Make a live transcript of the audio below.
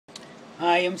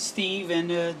Hi, I'm Steve,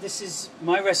 and this is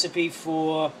my recipe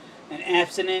for an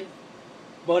abstinent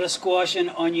butter squash and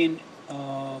onion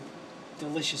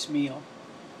delicious meal.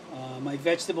 My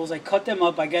vegetables, I cut them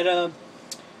up. I get a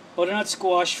butternut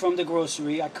squash from the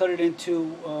grocery. I cut it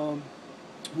into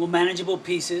more manageable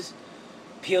pieces,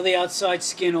 peel the outside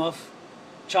skin off,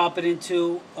 chop it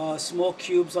into small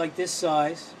cubes like this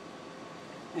size,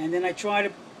 and then I try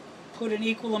to put an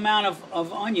equal amount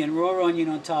of onion, raw onion,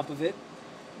 on top of it,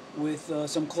 with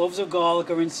some cloves of garlic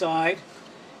are inside.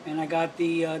 And I got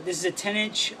the this is a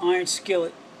 10-inch iron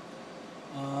skillet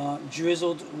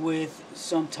drizzled with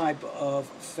some type of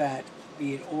fat,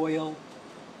 be it oil,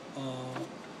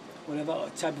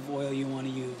 whatever type of oil you want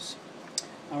to use.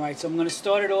 Alright, so I'm going to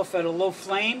start it off at a low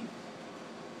flame,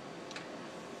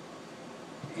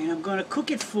 and I'm going to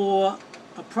cook it for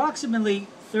approximately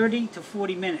 30 to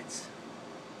 40 minutes.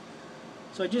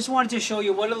 So I just wanted to show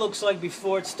you what it looks like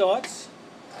before it starts,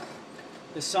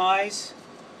 the size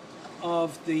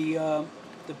of the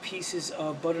pieces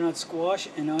of butternut squash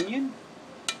and onion,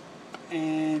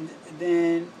 and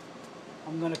then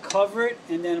I'm going to cover it,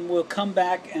 and then we'll come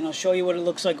back and I'll show you what it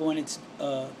looks like when it's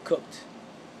cooked.